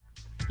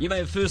You may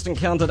have first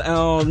encountered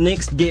our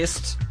next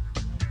guest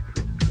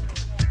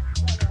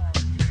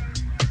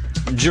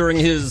during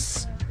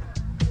his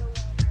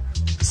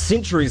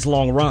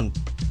centuries-long run,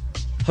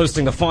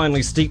 hosting the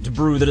finely steeped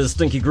brew that is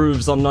Stinky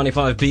Grooves on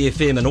 95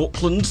 BFM in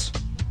Auckland.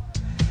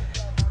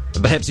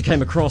 Perhaps you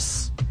came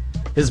across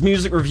his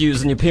music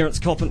reviews in your parents'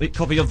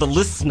 copy of The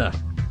Listener,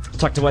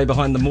 tucked away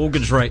behind the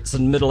mortgage rates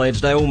and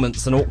middle-aged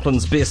ailments in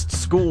Auckland's best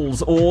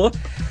schools, or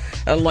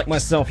like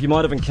myself, you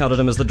might have encountered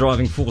him as the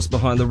driving force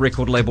behind the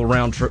record label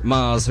Round Trip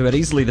Mars, who had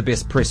easily the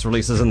best press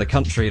releases in the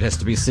country, it has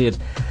to be said.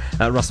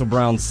 Russell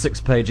Brown's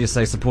 6-page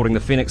essay supporting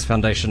the Phoenix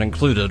Foundation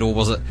included, or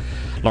was it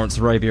Lawrence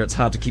Arabia? It's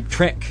hard to keep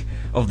track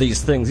of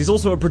these things. He's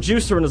also a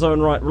producer in his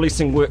own right,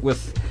 releasing work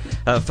with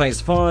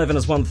Phase 5 and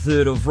is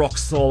 1/3 of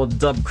rock-solid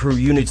dub crew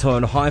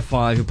Unitone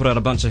Hi-Fi, who put out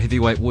a bunch of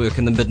heavyweight work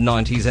in the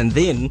mid-90s, and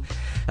then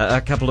a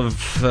couple of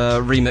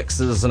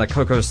remixes and a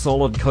Coco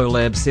Solid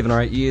collab 7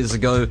 or 8 years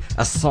ago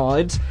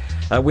aside,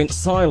 went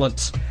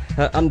silent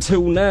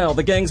until now.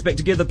 The gang's back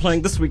together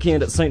playing this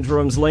weekend at St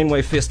Jerome's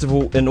Laneway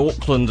Festival in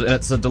Auckland, and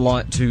it's a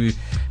delight to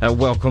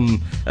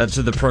welcome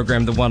to the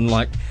program the one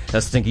like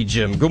Stinky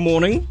Jim. Good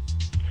morning.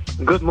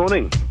 Good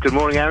morning. Good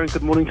morning, Aaron.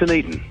 Good morning,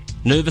 Dunedin.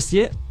 Nervous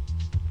yet?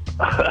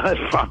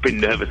 I've been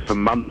nervous for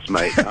months,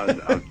 mate.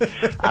 I'm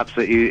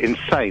absolutely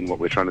insane what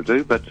we're trying to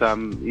do, but,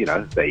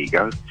 there you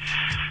go.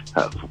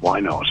 Why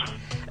not?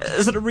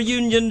 Is it a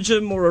reunion,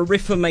 Jim, or a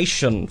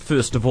reformation,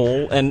 first of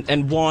all,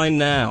 and why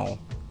now?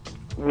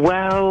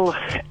 Well,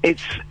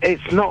 it's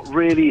not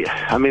really.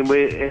 I mean,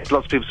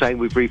 lots of people saying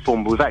we've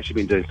reformed, but we've actually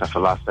been doing stuff for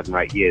the last 7 or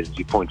 8 years, as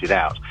you pointed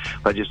out,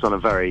 but just on a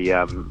very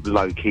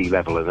low-key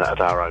level and at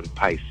our own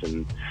pace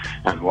and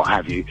what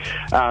have you.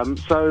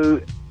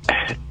 So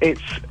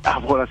it's,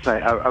 what I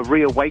say, a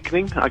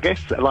reawakening, I guess.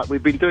 Like,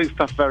 we've been doing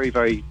stuff very,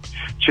 very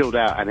chilled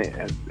out, and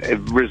it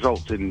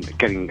results in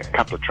getting a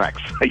couple of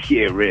tracks a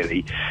year,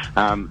 really.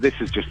 This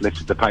has just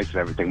lifted the pace of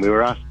everything. We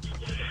were asked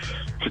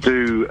to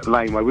do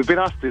Laneway. We've been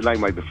asked to do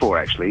Laneway before,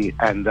 actually,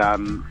 and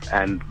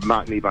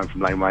Mark Kneebone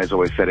from Laneway has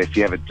always said, if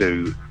you ever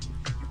do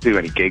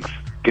any gigs,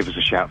 give us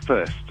a shout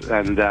first.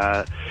 And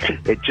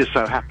it just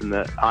so happened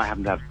that I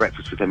happened to have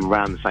breakfast with him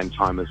around the same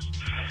time as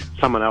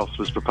someone else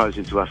was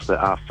proposing to us that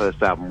our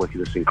first album,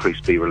 Wickedness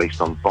Increased, be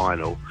released on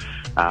vinyl,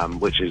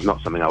 which is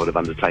not something I would have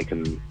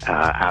undertaken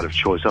out of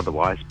choice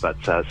otherwise, but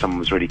someone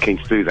was really keen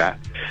to do that.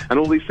 And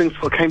all these things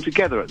sort of came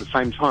together at the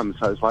same time,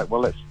 so it's like,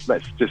 well, let's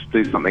just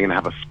do something and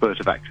have a spurt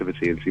of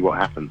activity and see what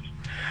happens.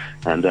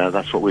 And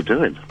that's what we're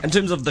doing. In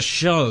terms of the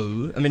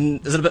show, I mean,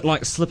 is it a bit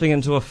like slipping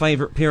into a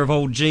favourite pair of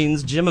old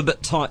jeans, Jim? A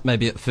bit tight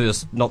maybe at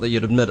first, not that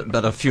you'd admit it,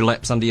 but a few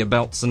laps under your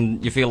belts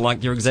and you feel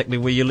like you're exactly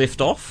where you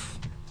left off?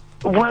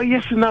 Well,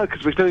 yes and no,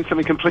 because we're doing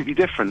something completely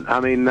different. I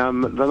mean,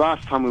 the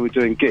last time we were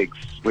doing gigs,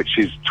 which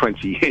is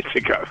 20 years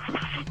ago,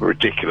 a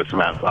ridiculous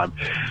amount of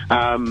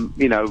time,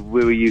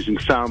 we were using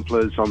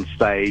samplers on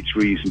stage,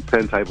 we were using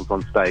turntables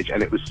on stage,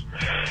 and it was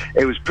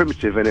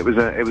primitive, and it was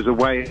a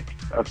way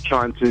of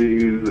trying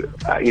to,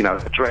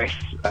 address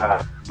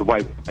the way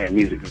we play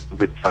music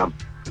with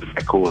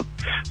record,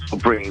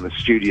 bringing the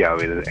studio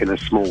in a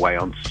small way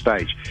onto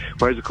stage.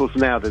 Whereas, of course,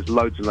 now there's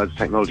loads and loads of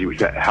technology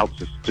which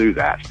helps us to do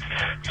that.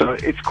 So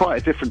it's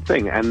quite a different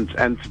thing. And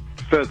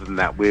further than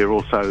that, we're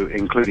also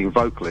including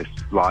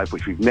vocalists live,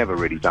 which we've never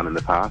really done in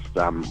the past.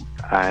 And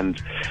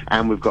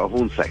we've got a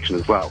horn section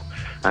as well.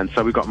 And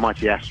so we've got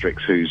Mighty Asterix,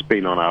 who's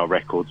been on our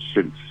records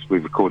since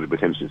we've recorded with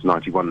him since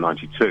 91,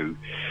 92.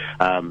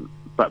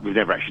 But we've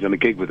never actually done a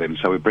gig with him,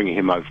 so we're bringing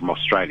him over from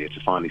Australia to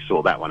finally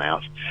sort that one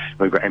out. And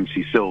we've got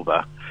MC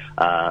Silver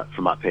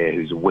from up here,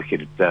 who's a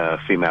wicked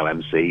female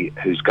MC,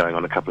 who's going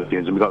on a couple of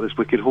tunes, and we've got this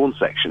wicked horn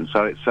section.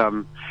 So it's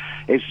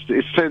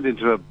turned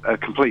into a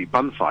complete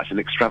bun fight, an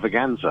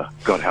extravaganza,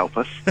 God help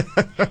us.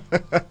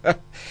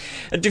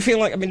 Do you feel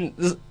like, I mean,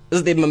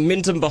 is there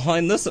momentum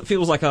behind this? It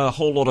feels like a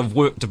whole lot of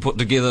work to put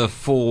together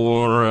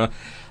for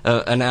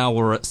an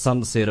hour at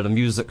sunset at a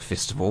music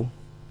festival.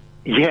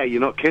 Yeah, you're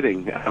not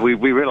kidding. We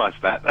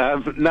realised that.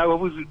 No, I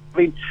wouldn't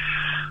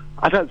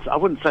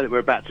say that we're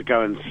about to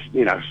go and,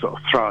 sort of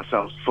throw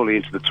ourselves fully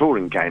into the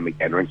touring game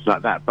again or anything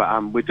like that.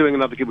 But we're doing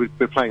another gig.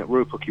 We're playing at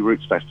Ruapuni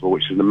Roots Festival,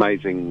 which is an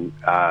amazing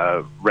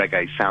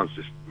reggae sound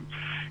system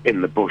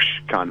in the bush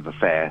kind of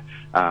affair,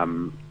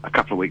 a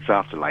couple of weeks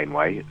after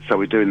Laneway. So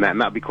we're doing that,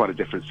 and that'll be quite a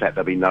different set.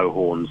 There'll be no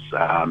horns,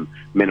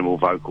 minimal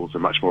vocals,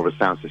 and much more of a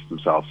sound system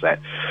style set.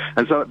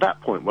 And so at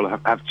that point, we'll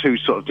have two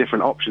sort of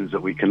different options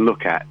that we can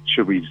look at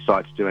should we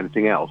decide to do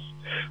anything else,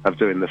 of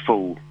doing the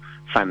full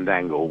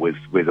fandangle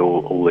with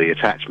all the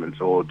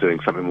attachments, or doing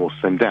something more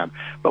slimmed down.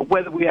 But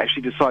whether we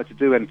actually decide to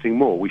do anything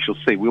more, we shall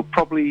see. We are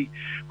probably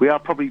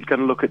going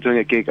to look at doing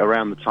a gig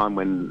around the time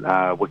when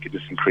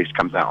Wickedness Increased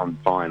comes out on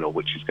vinyl,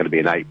 which is going to be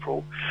in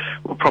April.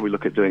 We'll probably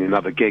look at doing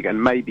another gig,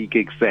 and maybe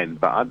gigs then.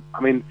 But I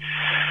mean,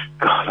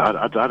 God,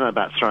 I don't know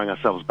about throwing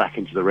ourselves back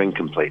into the ring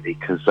completely,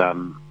 because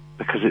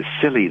it's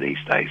silly these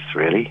days,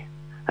 really.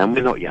 And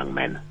we're not young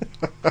men.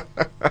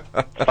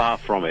 Far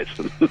from it.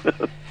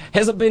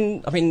 Has it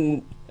been, I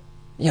mean,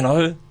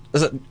 has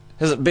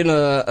it been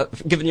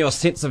given you a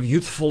sense of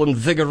youthful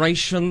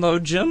invigoration, though,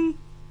 Jim?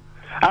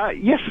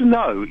 Yes and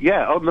no.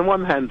 Yeah, on the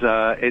one hand,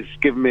 it's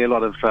given me a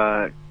lot of,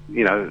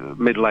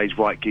 middle-aged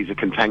white geezer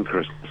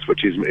cantankerousness,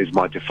 which is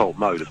my default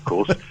mode, of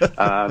course.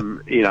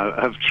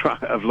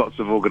 Of lots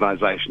of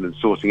organisation and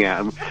sorting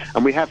out,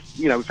 and we have,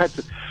 we've had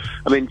to.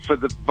 I mean, for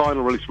the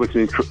vinyl release,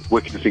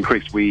 Wickedness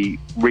Increased, we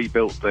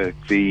rebuilt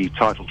the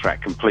title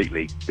track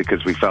completely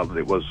because we felt that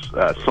it was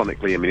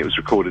sonically. I mean, it was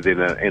recorded in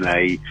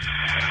a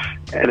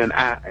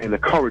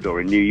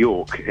corridor in New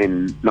York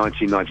in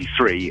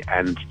 1993,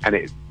 and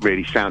it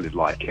really sounded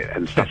like it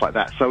and stuff like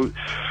that. So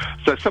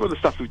some of the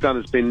stuff we've done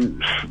has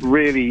been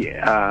really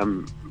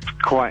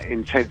quite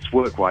intense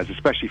work-wise,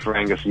 especially for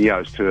Angus and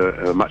Yost, who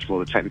are much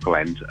more the technical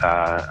end.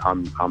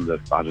 I'm the,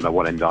 I don't know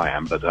what end I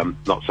am, but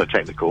not so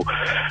technical.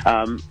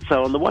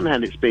 So on the one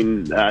hand, it's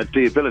been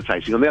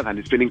debilitating. On the other hand,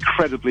 it's been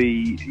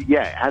incredibly,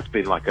 it has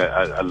been like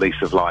a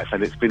lease of life,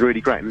 and it's been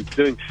really great. And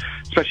doing,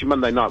 especially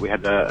Monday night, we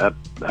had a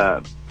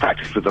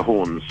practice with the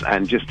horns,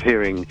 and just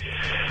hearing,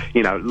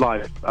 a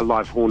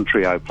live horn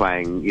trio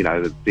playing,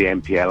 the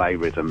MPLA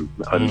rhythm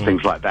and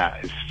things like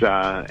that.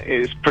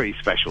 It's pretty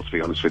special, to be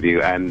honest with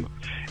you, and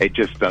it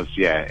just does,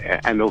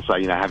 and also,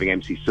 having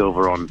MC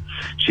Silver on,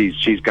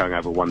 she's going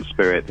over One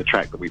Spirit, the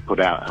track that we put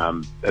out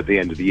at the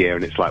end of the year,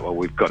 and it's like, well,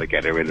 we've got to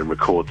get her in and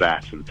record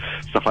that and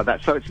stuff like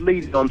that. So it's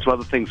leading on to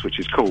other things, which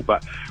is cool,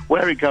 but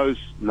where it goes,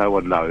 no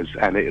one knows,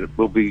 and it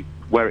will be,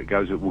 where it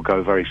goes, it will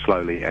go very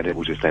slowly, and it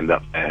will just end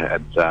up there,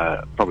 and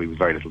probably with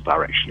very little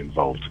direction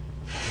involved.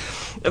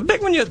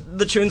 Back when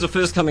the tunes were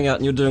first coming out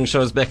and you were doing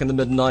shows back in the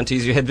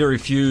mid-90s, you had very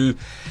few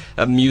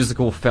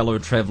musical fellow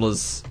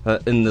travellers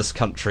in this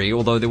country,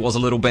 although there was a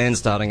little band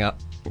starting up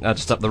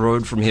just up the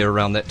road from here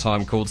around that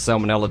time called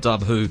Salmonella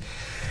Dub, who,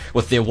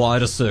 with their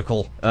wider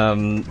circle,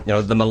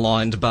 the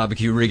maligned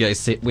barbecue reggae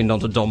set went on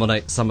to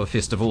dominate summer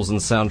festivals and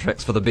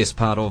soundtracks for the best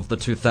part of the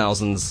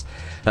 2000s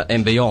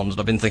and beyond. And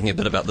I've been thinking a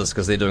bit about this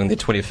because they're doing their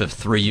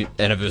 25th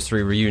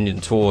anniversary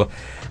reunion tour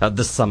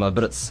this summer,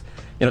 but it's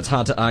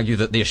hard to argue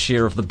that their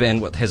share of the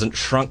bandwidth hasn't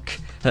shrunk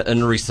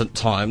in recent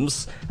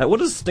times. What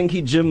does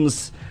Stinky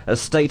Jim's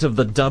State of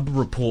the Dub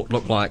report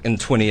look like in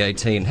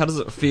 2018? How does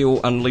it feel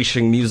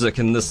unleashing music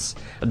in this,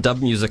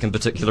 dub music in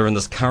particular, in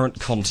this current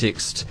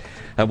context,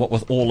 what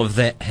with all of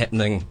that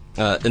happening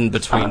in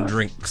between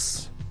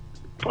drinks?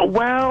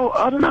 Well,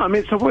 I don't know. I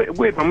mean, it's a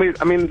weird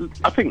one.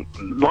 I think,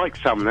 like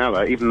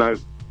Salmonella, even though,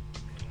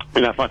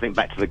 if I think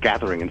back to The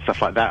Gathering and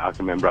stuff like that, I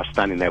can remember us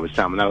standing there with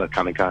Salmonella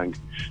kind of going,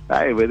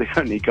 hey, we're the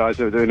only guys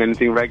who are doing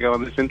anything reggae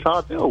on this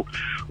entire bill,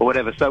 or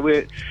whatever. So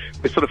we're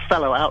sort of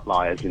fellow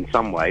outliers in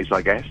some ways,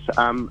 I guess.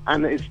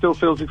 And it still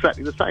feels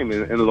exactly the same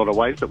in a lot of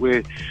ways, that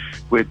we're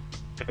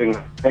doing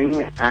a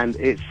thing, and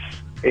it's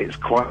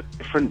quite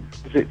different.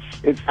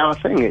 It's our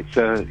thing. It's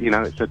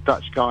a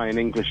Dutch guy, an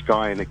English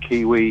guy, and a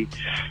Kiwi,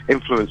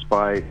 influenced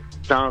by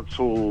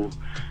dancehall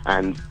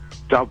and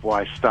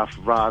dubwise stuff,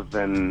 rather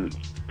than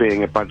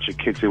being a bunch of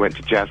kids who went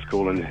to jazz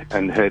school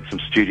and heard some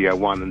Studio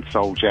One and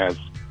soul jazz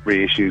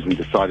reissues and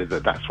decided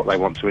that that's what they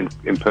want to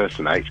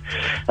impersonate.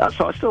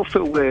 So I still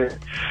feel we're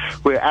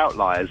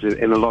outliers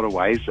in a lot of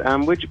ways,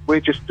 and we're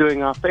just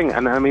doing our thing.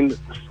 And I mean,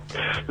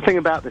 the thing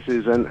about this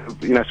is, and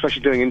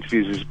especially doing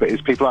interviews,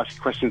 is people ask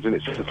you questions and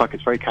it's like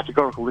it's very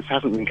categorical. This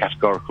hasn't been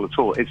categorical at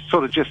all. It's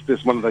sort of just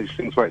this one of those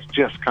things where it's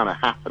just kind of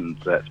happened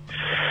that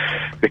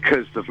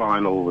because the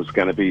vinyl was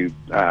going to be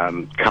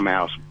come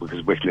out,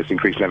 because Wickedness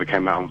Increased never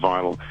came out on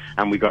vinyl,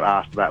 and we got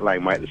asked about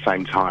Laneway at the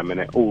same time, and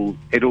it all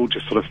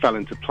just sort of fell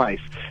into place.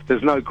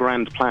 There's no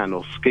grand plan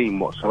or scheme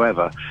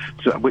whatsoever,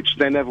 which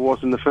there never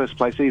was in the first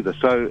place either.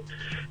 So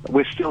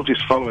we're still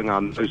just following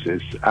our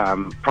noses,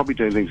 probably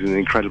doing things in an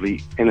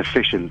incredibly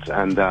inefficient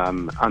and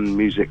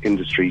un-music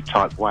industry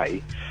type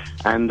way,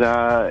 and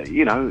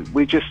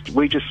we just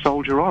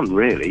soldier on.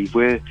 Really,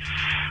 we're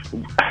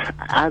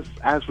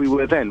as we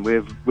were then.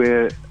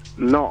 We're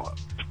not.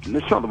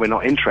 It's not that we're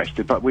not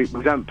interested, but we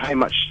don't pay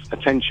much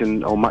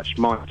attention or much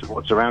mind to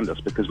what's around us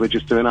because we're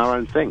just doing our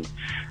own thing,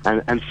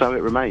 and so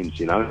it remains,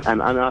 and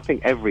I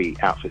think every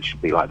outfit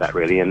should be like that,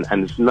 really, and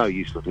there's no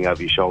use looking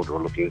over your shoulder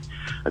or looking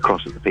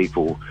across at the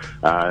people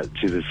to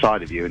the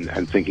side of you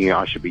and thinking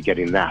I should be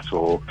getting that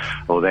or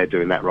they're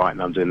doing that right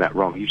and I'm doing that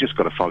wrong. You've just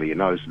got to follow your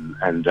nose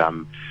and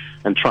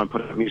try and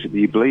put out music that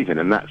you believe in,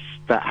 and that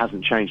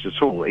hasn't changed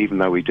at all, even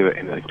though we do it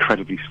in an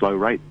incredibly slow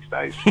rate these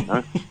days.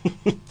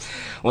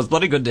 Well, it's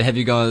bloody good to have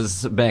you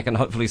guys back, and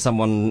hopefully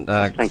someone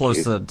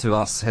closer to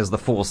us has the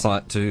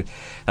foresight to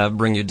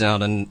bring you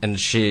down and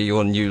share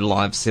your new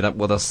live setup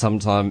with us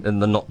sometime in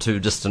the not too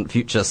distant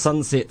future.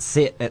 Sunset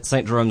Set at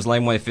St Jerome's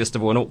Laneway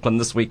Festival in Auckland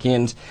this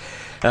weekend.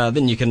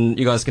 Then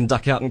you guys can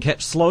duck out and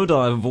catch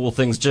Slowdive of all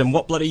things. Jim,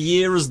 what bloody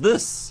year is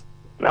this?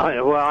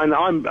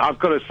 I've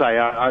got to say,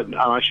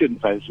 I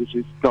shouldn't say this.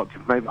 It's not.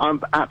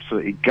 I'm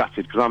absolutely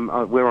gutted because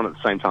we're on at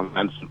the same time as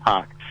Anderson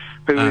 .Paak,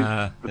 who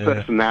is the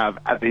person now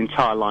at the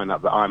entire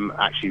lineup that I'm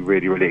actually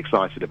really, really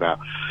excited about.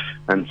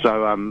 And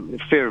so,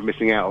 fear of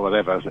missing out or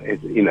whatever,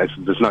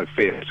 there's no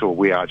fear at all.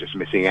 We are just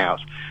missing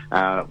out.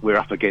 We're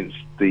up against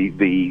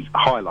the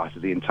highlight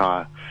of the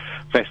entire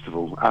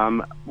festival,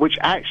 which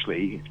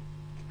actually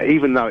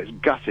even though it's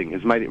gutting,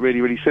 has made it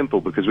really, really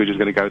simple, because we're just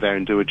going to go there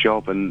and do a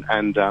job, and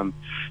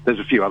there's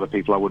a few other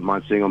people I wouldn't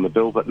mind seeing on the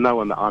bill, but no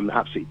one that I'm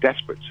absolutely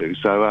desperate to.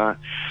 So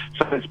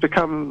it's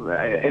become,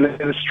 in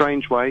a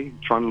strange way,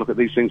 trying to look at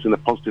these things in a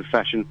positive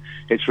fashion,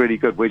 it's really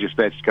good. We're just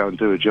there to go and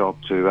do a job,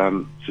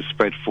 to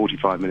spread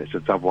 45 minutes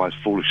of otherwise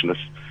foolishness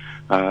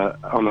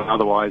on an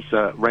otherwise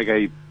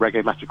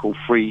reggae-matical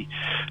free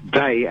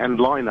day and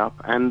lineup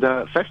and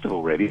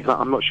festival, really.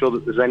 I'm not sure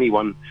that there's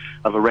anyone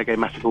of a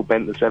reggae-matical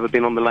bent that's ever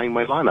been on the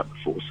Laneway lineup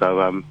before.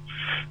 So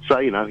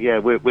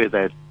we're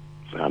there,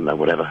 I don't know,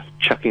 whatever,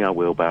 chucking our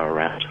wheelbarrow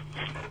around.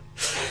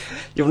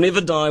 You'll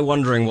never die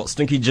wondering what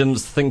Stinky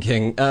Jim's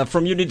thinking.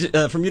 From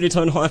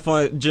Unitone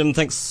Hi-Fi, Jim,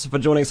 thanks for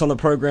joining us on the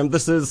programme.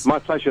 This is... My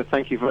pleasure.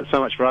 Thank you so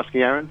much for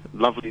asking, Aaron.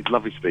 Lovely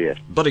to be here.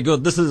 Bloody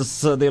good. This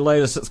is their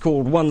latest. It's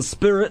called One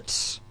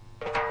Spirit.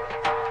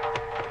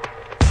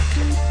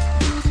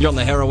 You're on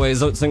the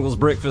Harroways Oat Singles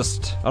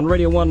Breakfast on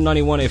Radio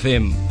 191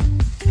 FM.